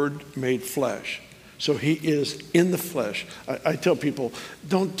 the Word made flesh. So he is in the flesh. I tell people,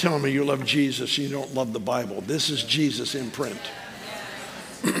 don't tell me you love Jesus and you don't love the Bible. This is Jesus in print.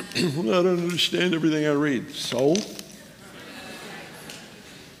 I don't understand everything I read. So? If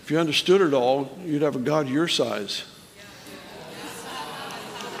you understood it all, you'd have a God your size.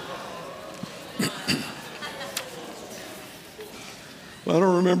 Well, I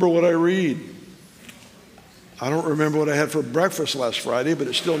don't remember what I read. I don't remember what I had for breakfast last Friday, but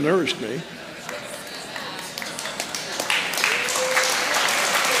it still nourished me.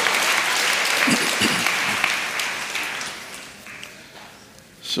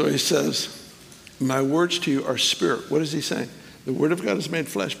 So he says, my words to you are spirit. What is he saying? The Word of God is made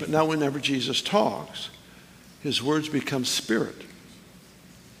flesh, but now whenever Jesus talks, his words become spirit.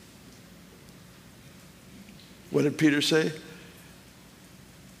 What did Peter say?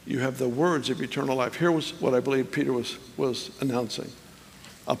 You have the words of eternal life. Here was what I believe Peter was announcing.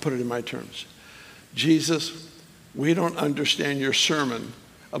 I'll put it in my terms. Jesus, we don't understand your sermon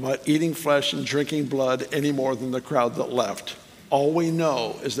about eating flesh and drinking blood any more than the crowd that left. All we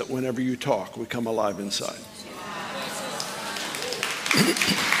know is that whenever you talk, we come alive inside.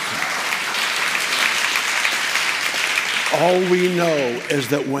 All we know is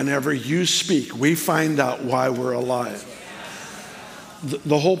that whenever you speak, we find out why we're alive.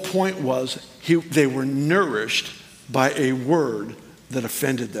 The whole point was they were nourished by a word that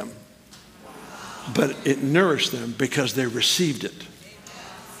offended them. But it nourished them because they received it.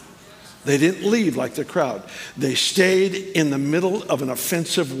 They didn't leave like the crowd. They stayed in the middle of an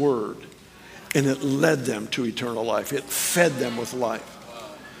offensive word, and it led them to eternal life. It fed them with life.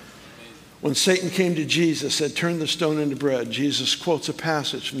 When Satan came to Jesus, said, turn the stone into bread, Jesus quotes a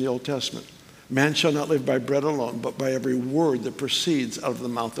passage from the Old Testament. Man shall not live by bread alone, but by every word that proceeds out of the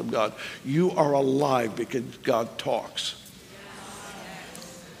mouth of God. You are alive because God talks.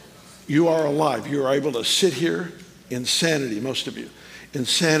 You are alive. You are able to sit here in sanity, most of you.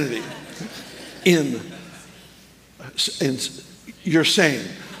 Insanity. You're sane.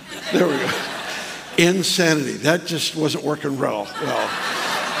 There we go. Insanity. That just wasn't working well.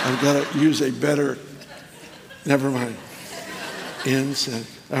 I've got to use a better, never mind. Insanity.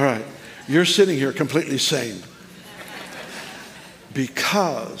 All right. You're sitting here completely sane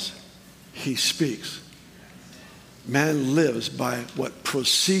because he speaks. Man lives by what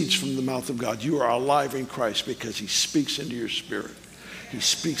proceeds from the mouth of God. You are alive in Christ because he speaks into your spirit. He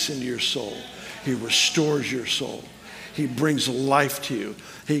speaks into your soul. He restores your soul. He brings life to you.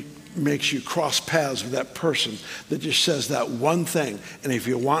 He makes you cross paths with that person that just says that one thing. And if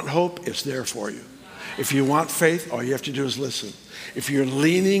you want hope, it's there for you. If you want faith, all you have to do is listen. If you're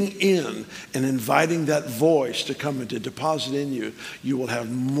leaning in and inviting that voice to come and to deposit in you, you will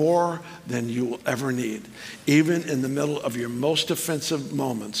have more than you will ever need. Even in the middle of your most offensive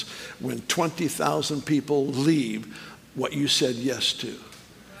moments, when 20,000 people leave what you said yes to,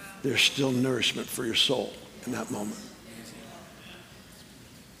 there's still nourishment for your soul in that moment.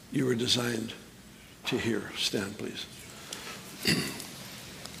 You were designed to hear. Stand, please.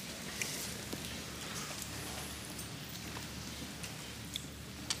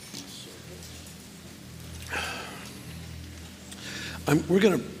 We're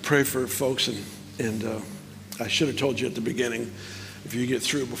going to pray for folks, and I should have told you at the beginning, if you get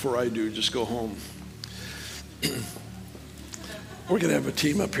through before I do, just go home. We're going to have a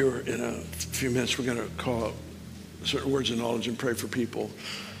team up here in a few minutes. We're going to call out certain words of knowledge and pray for people.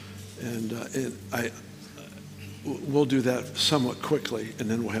 And we'll do that somewhat quickly, and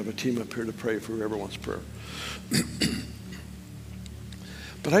then we'll have a team up here to pray for whoever wants prayer.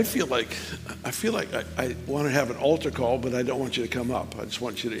 But I feel like I want to have an altar call, but I don't want you to come up. I just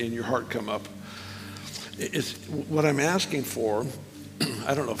want you to, in your heart, come up. It's what I'm asking for.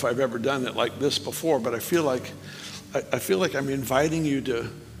 I don't know if I've ever done it like this before, but I feel like I'm inviting you to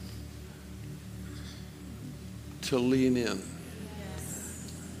lean in.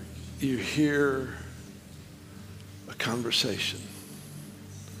 You hear a conversation,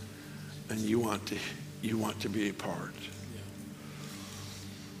 and you want to be a part.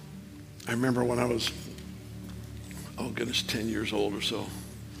 I remember when I was, 10 years old or so,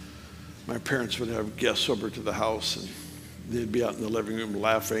 my parents would have guests over to the house, and they'd be out in the living room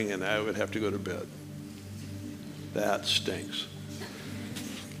laughing, and I would have to go to bed. That stinks.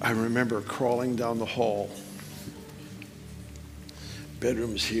 I remember crawling down the hall.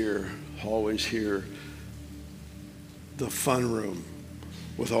 Bedrooms here, hallways here. The fun room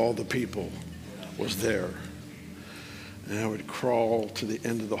with all the people was there. And I would crawl to the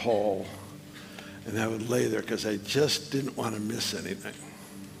end of the hall, and I would lay there because I just didn't want to miss anything.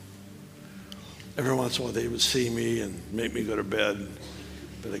 Every once in a while they would see me and make me go to bed.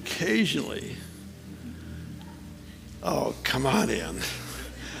 But occasionally, oh, come on in.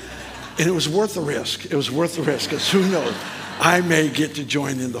 And it was worth the risk. It was worth the risk, because who knows? I may get to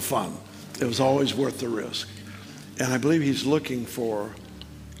join in the fun. It was always worth the risk. And I believe he's looking for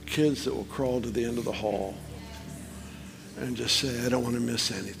kids that will crawl to the end of the hall and just say, I don't want to miss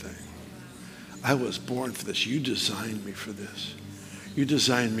anything. I was born for this. You designed me for this. You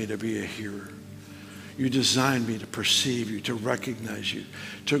designed me to be a hearer. You designed me to perceive you, to recognize you,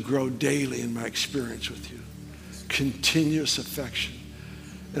 to grow daily in my experience with you. Continuous affection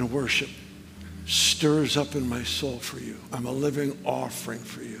and worship stirs up in my soul for you. I'm a living offering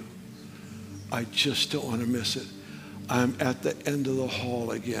for you. I just don't want to miss it. I'm at the end of the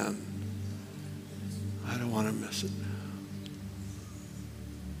hall again. I don't want to miss it.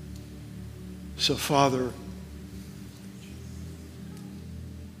 So, Father,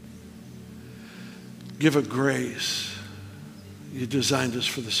 give a grace. You designed us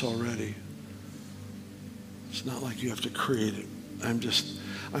for this already. It's not like you have to create it.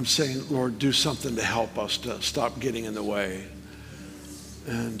 I'm saying, Lord, do something to help us to stop getting in the way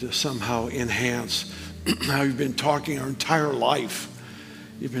and to somehow enhance how you've been talking our entire life.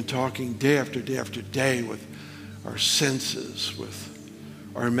 You've been talking day after day after day with our senses, with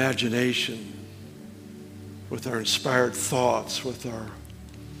our imagination, with our inspired thoughts, with our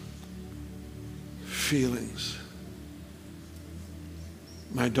feelings.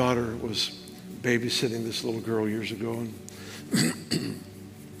 My daughter was babysitting this little girl years ago, and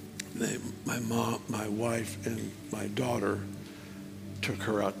my mom, my wife, and my daughter took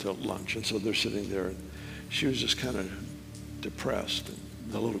her out to lunch, and so they're sitting there, and she was just kind of depressed. And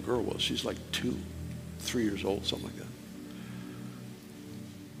the little girl was, she's like 2, 3 years old, something like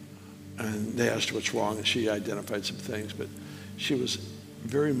that. And they asked her what's wrong, and she identified some things, but she was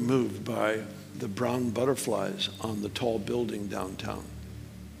very moved by the brown butterflies on the tall building downtown.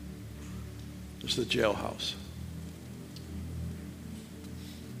 It's the jailhouse.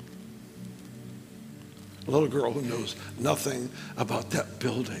 A little girl who knows nothing about that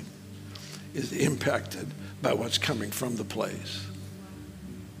building is impacted by what's coming from the place.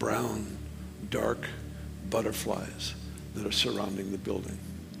 Brown, dark butterflies that are surrounding the building.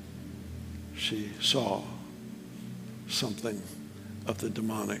 She saw something of the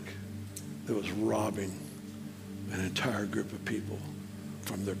demonic that was robbing an entire group of people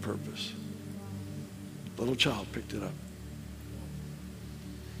from their purpose. The little child picked it up.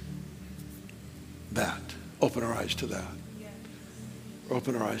 That. Open our eyes to that.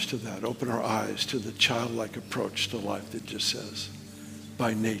 Open our eyes to that. Open our eyes to the childlike approach to life that just says,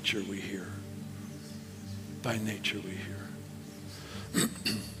 by nature we hear. By nature we hear.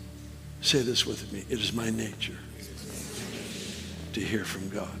 Say this with me. It is my nature to hear from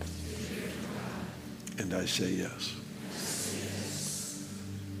God. And I say yes.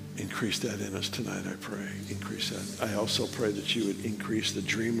 Increase that in us tonight, I pray. Increase that. I also pray that you would increase the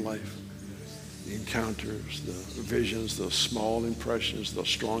dream life, the encounters, the visions, those small impressions, those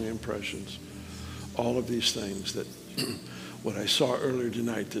strong impressions, all of these things that what I saw earlier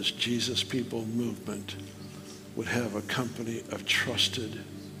tonight, this Jesus People movement would have a company of trusted,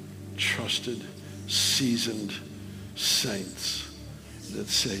 seasoned saints that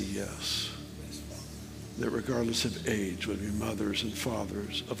say yes. That regardless of age would be mothers and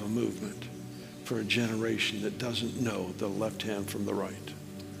fathers of a movement for a generation that doesn't know the left hand from the right.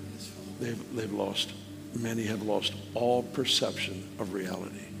 Many have lost all perception of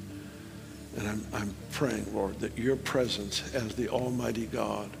reality. And I'm praying, Lord, that your presence as the Almighty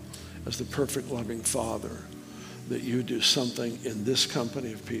God, as the perfect loving Father, that you do something in this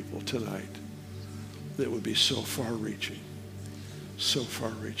company of people tonight that would be so far-reaching, so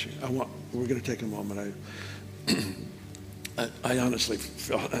far-reaching. We're going to take a moment. I honestly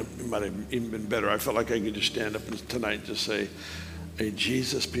felt, it might have even been better, I felt like I could just stand up tonight and just say, a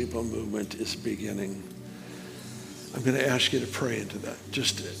Jesus People movement is beginning. I'm going to ask you to pray into that.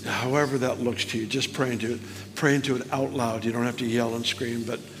 Just however that looks to you, just pray into it. Pray into it out loud. You don't have to yell and scream,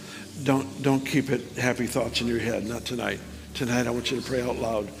 but don't keep it happy thoughts in your head. Not tonight. Tonight I want you to pray out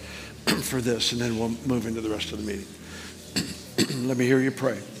loud for this, and then we'll move into the rest of the meeting. Let me hear you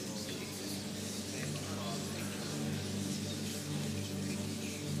pray.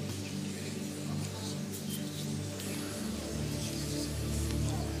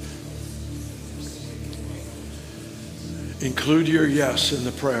 Include your yes in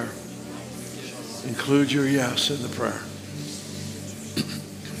the prayer. Include your yes in the prayer.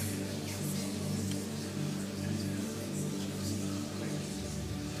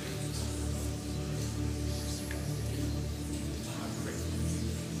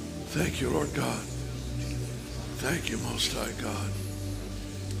 Thank you, Lord God. Thank you, Most High God.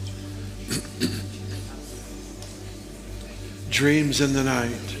 Dreams in the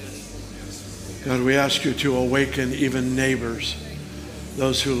night. God, we ask you to awaken even neighbors,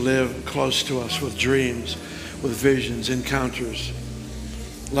 those who live close to us, with dreams, with visions, encounters,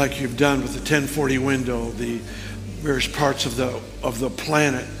 like you've done with the 1040 window, the various parts of the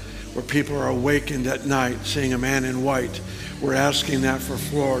planet where people are awakened at night, seeing a man in white. We're asking that for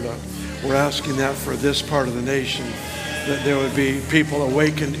Florida. We're asking that for this part of the nation, that there would be people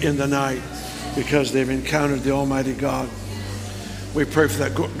awakened in the night because they've encountered the Almighty God. We pray for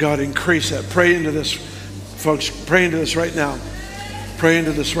that. God, increase that. Pray into this, folks. Pray into this right now. Pray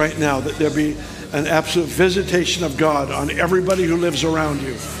into this right now, that there be an absolute visitation of God on everybody who lives around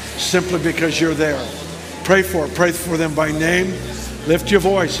you, simply because you're there. Pray for it. Pray for them by name. Lift your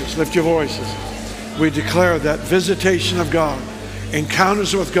voices. Lift your voices. We declare that visitation of God,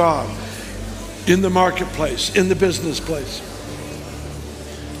 encounters with God in the marketplace, in the business place,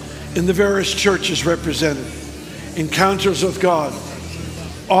 in the various churches represented. Encounters with God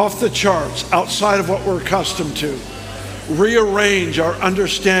off the charts, outside of what we're accustomed to. Rearrange our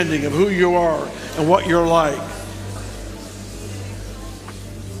understanding of who you are and what you're like.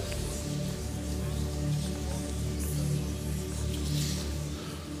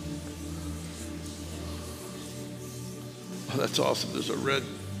 Oh, that's awesome. There's a red,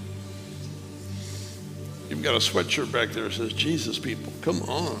 you've got a sweatshirt back there that says Jesus people. Come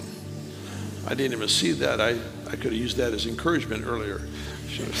on. I didn't even see that. I could have used that as encouragement earlier.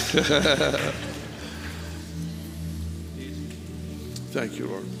 Thank you,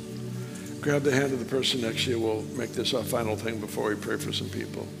 Lord. Grab the hand of the person next to you. We'll make this our final thing before we pray for some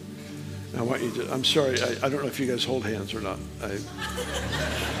people. I want you to, I'm sorry, I don't know if you guys hold hands or not.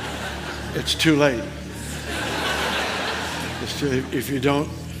 It's too late. If you don't,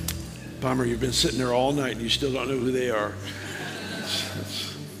 bummer, you've been sitting there all night and you still don't know who they are.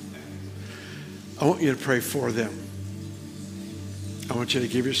 I want you to pray for them. I want you to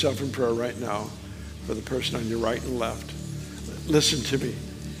give yourself in prayer right now for the person on your right and left. Listen to me.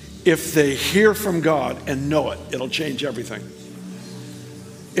 If they hear from God and know it, it'll change everything.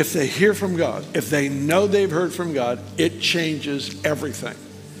 If they hear from God, if they know they've heard from God, it changes everything.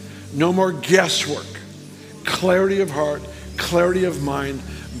 No more guesswork. Clarity of heart, clarity of mind.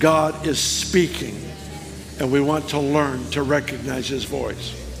 God is speaking, and we want to learn to recognize his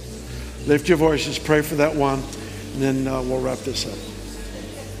voice. Lift your voices, pray for that one, and then we'll wrap this up.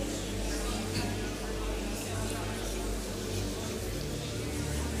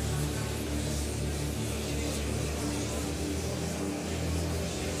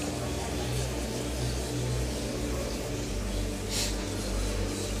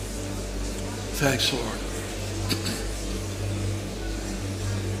 Thanks, Lord.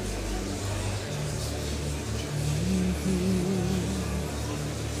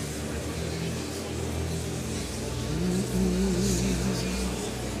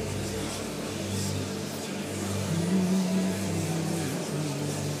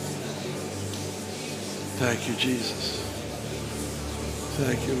 Thank you, Jesus.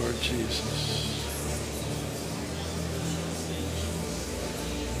 Thank you, Lord Jesus.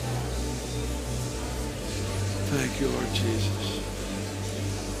 Thank you, Lord Jesus.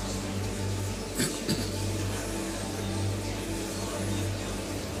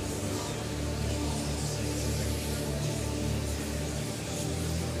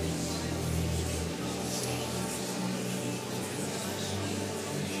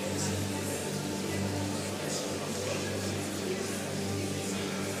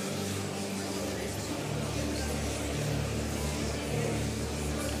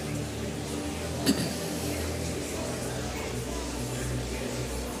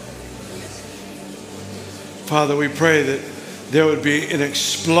 Father, we pray that there would be an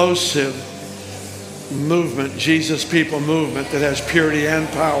explosive movement, Jesus people movement that has purity and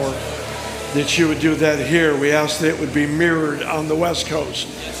power, that you would do that here. We ask that it would be mirrored on the West Coast,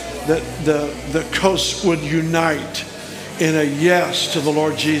 that the coast would unite in a yes to the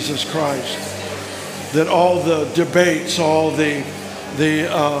Lord Jesus Christ, that all the debates, all the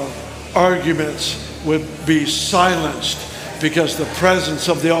arguments would be silenced because the presence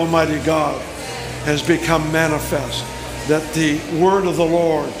of the Almighty God has become manifest, that the word of the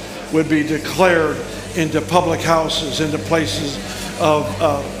Lord would be declared into public houses, into places of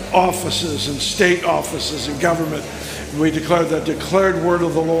offices and state offices and government. We declare the declared word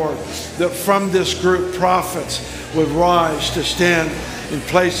of the Lord, that from this group prophets would rise to stand in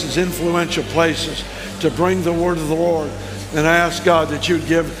places, influential places, to bring the word of the Lord. And I ask God that you'd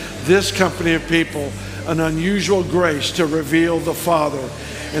give this company of people an unusual grace to reveal the Father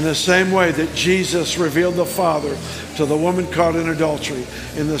In the same way that Jesus revealed the Father to the woman caught in adultery,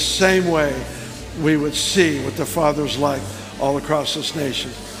 in the same way we would see what the Father's like all across this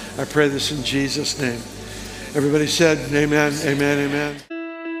nation. I pray this in Jesus' name. Everybody said amen, amen,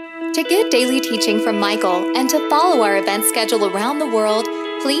 amen. To get daily teaching from Michael and to follow our event schedule around the world,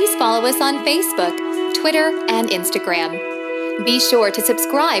 please follow us on Facebook, Twitter, and Instagram. Be sure to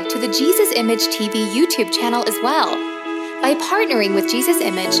subscribe to the Jesus Image TV YouTube channel as well. By partnering with Jesus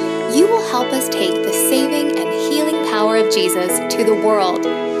Image, you will help us take the saving and healing power of Jesus to the world.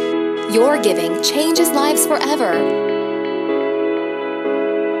 Your giving changes lives forever.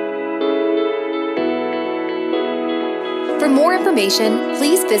 For more information,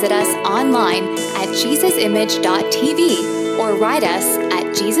 please visit us online at jesusimage.tv or write us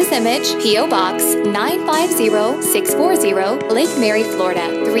at Jesus Image, P.O. Box 950640, Lake Mary,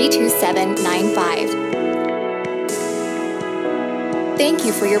 Florida 32795. Thank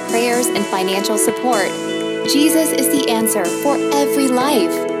you for your prayers and financial support. Jesus is the answer for every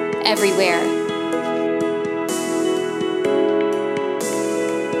life, everywhere.